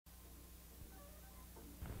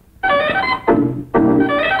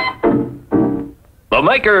The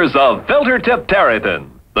makers of Filter Tip Tareyton,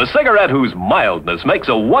 the cigarette whose mildness makes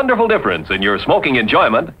a wonderful difference in your smoking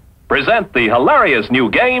enjoyment, present the hilarious new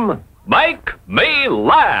game, Make Me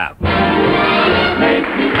Laugh. And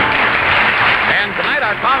tonight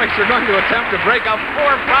our comics are going to attempt to break up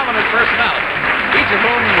 4 prominent personalities, each of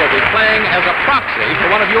whom will be playing as a proxy for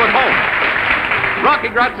one of you at home. Rocky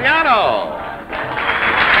Graziano,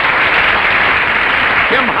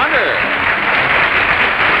 Kim Hunter,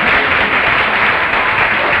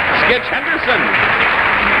 Skitch Henderson,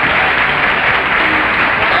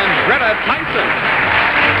 and Greta Tyson.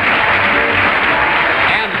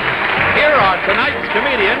 And here are tonight's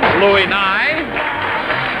comedians, Louis Nye,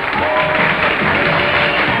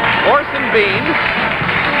 Orson Bean,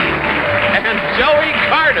 and Joey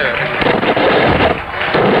Carter.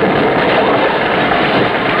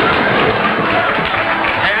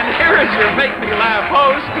 And here is your Make Me Laugh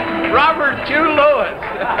host, Robert Hugh Lewis.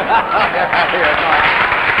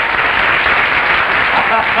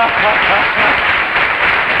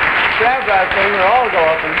 Grab that thing, we'll all go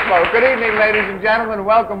up and smoke. Good evening, ladies and gentlemen.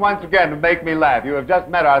 Welcome once again to Make Me Laugh. You have just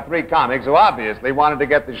met our 3 comics who obviously wanted to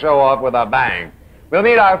get the show off with a bang. We'll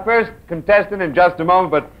meet our first contestant in just a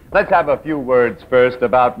moment, but let's have a few words first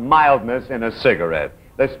about mildness in a cigarette.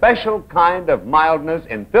 The special kind of mildness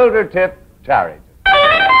in Filter Tip Tareyton.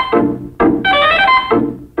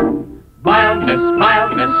 Mildness,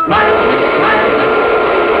 mildness, mildness, mildness.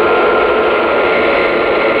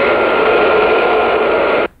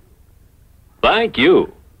 Thank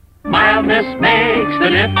you. Mildness makes the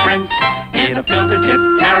difference in a Filter Tip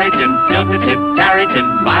Tareyton. Filter Tip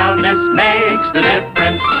Tareyton. Mildness makes the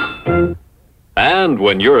difference. And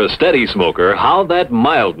when you're a steady smoker, how that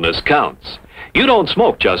mildness counts. You don't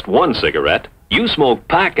smoke just one cigarette. You smoke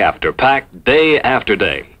pack after pack, day after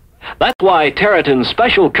day. That's why Tareyton's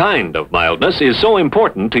special kind of mildness is so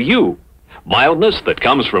important to you. Mildness that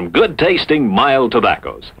comes from good-tasting mild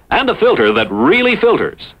tobaccos and a filter that really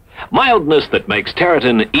filters. Mildness that makes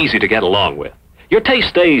Tareyton easy to get along with. Your taste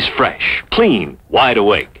stays fresh, clean, wide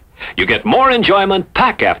awake. You get more enjoyment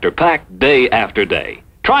pack after pack, day after day.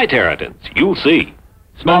 Try Tareyton's. You'll see.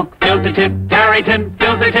 Smoke Filter Tip Tareyton.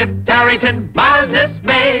 Filter Tip Tareyton. Mildness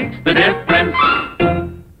makes the difference.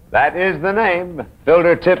 That is the name,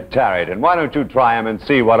 Filter Tip Tareyton. Why don't you try them and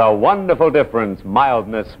see what a wonderful difference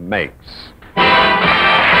mildness makes.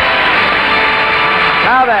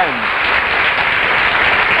 Now then,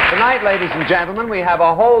 tonight, ladies and gentlemen, we have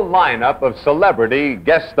a whole lineup of celebrity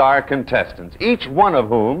guest star contestants, each one of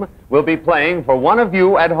whom will be playing for one of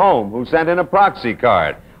you at home who sent in a proxy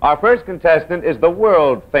card. Our first contestant is the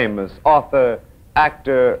world-famous author,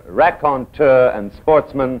 actor, raconteur, and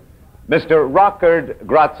sportsman, Mr. Rockard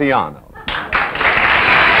Graziano.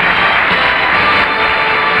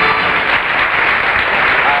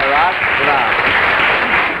 Hi, Rock. Sit down.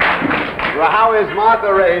 How is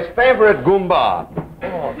Martha Ray's favorite Goomba?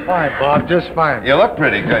 Oh, fine, Bob, just fine. You look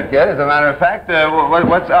pretty good, kid. As a matter of fact,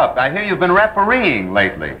 what's up? I hear you've been refereeing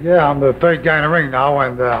lately. Yeah, I'm the 3rd guy in the ring now,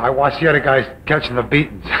 and I watch the other guys catching the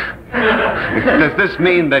beatings. Does this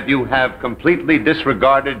mean that you have completely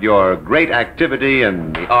disregarded your great activity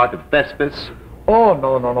in the art of Thespis? Oh,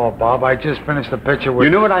 no, Bob. I just finished a picture with...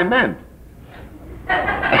 You knew what I meant. No.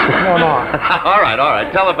 All right.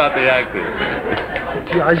 Tell about the acting.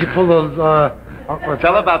 I just pulled those...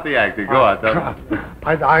 Tell about the acting. Go on. Tell.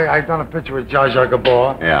 I done a picture with Zsa Zsa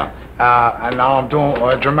Gabor. Yeah. And now I'm doing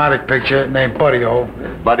a dramatic picture named Buddy-O.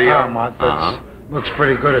 Buddy-O? Looks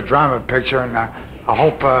pretty good, a drama picture, and I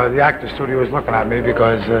hope the actor studio is looking at me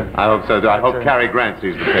because... I hope so. I hope Cary Grant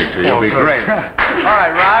sees the picture. You'll be great. All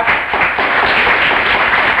right, Rock.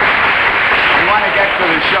 We want to get to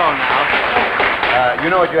the show now. You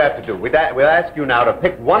know what you have to do. We'll ask you now to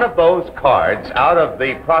pick one of those cards out of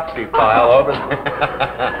the proxy file over...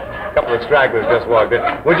 A couple of stragglers just walked in.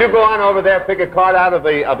 Would you go on over there, pick a card out of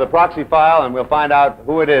the proxy file, and we'll find out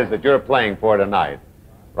who it is that you're playing for tonight.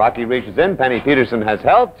 Rocky reaches in. Penny Peterson has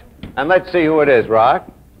helped. And let's see who it is, Rock.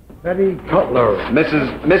 Betty Cutler.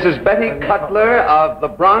 Mrs. Betty Cutler of the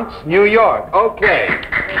Bronx, New York. Okay.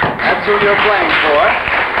 That's who you're playing for.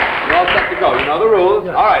 You're all set to go. You know the rules.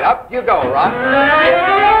 Yes. All right, up you go, Rock.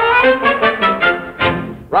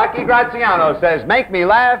 Rocky Graziano says, make me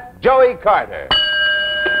laugh, Joey Carter.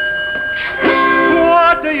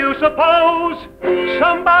 What do you suppose?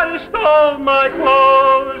 Somebody stole my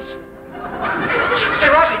clothes. Hey,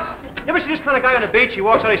 Rocky, you ever see this kind of guy on the beach? He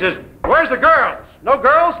walks out and he says, where's the girls? No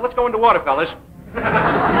girls? Let's go into water, fellas. I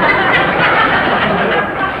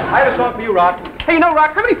have a song for you, Rock. Hey, you know,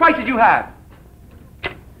 Rock, how many fights did you have?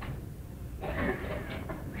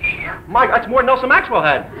 Mike, that's more than Nelson Maxwell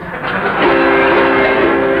had.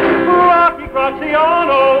 Rocky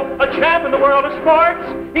Graziano, a champ in the world of sports.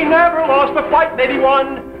 He never lost a fight, maybe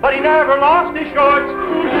won, but he never lost his shorts.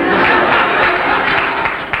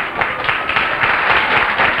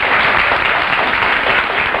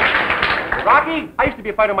 Rocky, I used to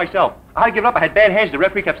be a fighter myself. I had to give it up. I had bad hands. The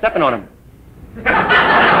referee kept stepping on him.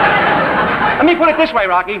 Let me put it this way,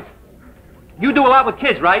 Rocky. You do a lot with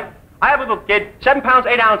kids, right? I have a little kid, 7 pounds,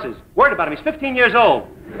 8 ounces. Worried about him. He's 15 years old.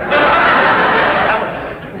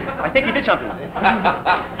 I think he did something.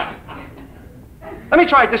 Let me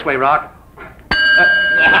try it this way, Rock.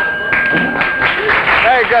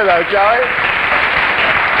 Very good, though, Joey.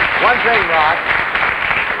 One thing, Rock.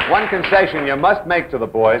 One concession you must make to the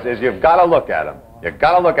boys is you've got to look at them. You've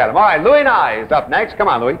got to look at them. All right, Louis Nye is up next. Come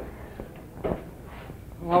on, Louis.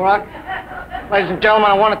 Well, Rock, ladies and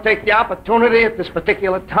gentlemen, I want to take the opportunity at this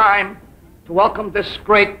particular time to welcome this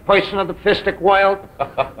great person of the fistic world.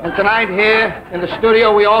 And tonight here in the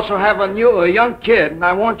studio, we also have a young kid, and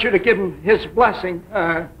I want you to give him his blessing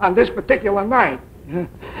on this particular night.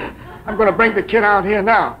 I'm going to bring the kid out here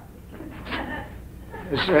now.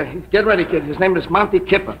 Get ready, kid. His name is Monty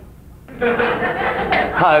Kipper.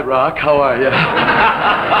 Hi, Rock. How are you?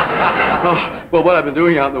 Well, what I've been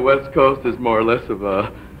doing out on the West Coast is more or less of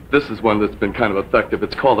a... This is one that's been kind of effective.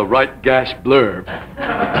 It's called a right gash blurb. That's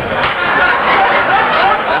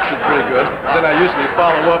pretty good. Then I usually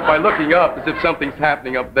follow up by looking up as if something's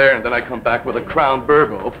happening up there, and then I come back with a crown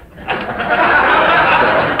burble. And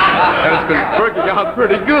it's been working out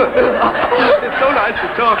pretty good. It's so nice to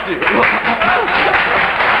talk to you.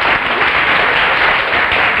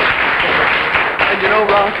 And you know,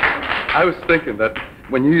 Rock, I was thinking that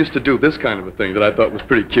when you used to do this kind of a thing that I thought was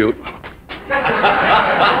pretty cute.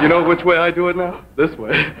 You know which way I do it now? This way.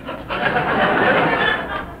 It's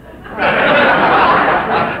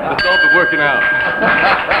all been working out.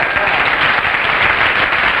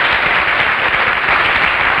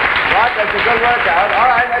 Rock, that's a good workout. All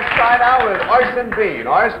right, let's try now with Orson Bean.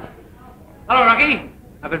 Orson? Hello, Rocky.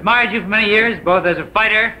 I've admired you for many years, both as a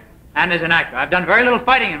fighter and as an actor. I've done very little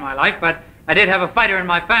fighting in my life, but I did have a fighter in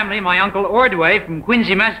my family, my Uncle Ordway from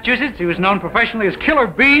Quincy, Massachusetts. He was known professionally as Killer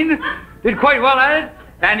Bean, did quite well at it,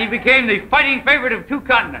 and he became the fighting favorite of 2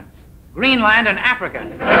 continents, Greenland and Africa.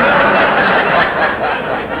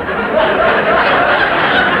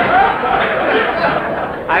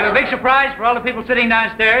 I have a big surprise for all the people sitting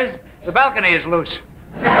downstairs. The balcony is loose.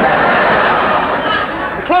 The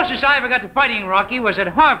closest I ever got to fighting, Rocky, was at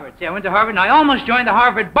Harvard. See, I went to Harvard, and I almost joined the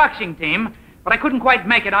Harvard boxing team, but I couldn't quite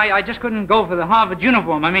make it. I just couldn't go for the Harvard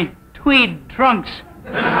uniform. I mean, tweed trunks.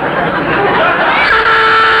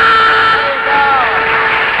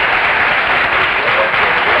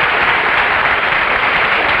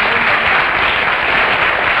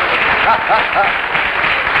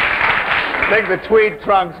 I think the tweed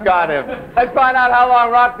trunks got him. Let's find out how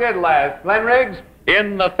long Rock did last. Glenn Riggs?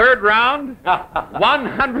 In the third round,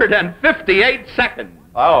 158 seconds.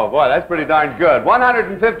 Oh, boy, that's pretty darn good.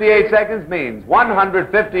 158 seconds means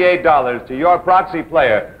 $158 to your proxy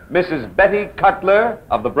player, Mrs. Betty Cutler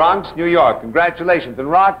of the Bronx, New York. Congratulations.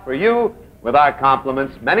 And Rock, for you, with our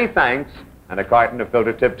compliments, many thanks, and a carton of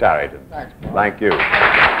Filter Tip Tareyton. Thanks, Paul. Thank you.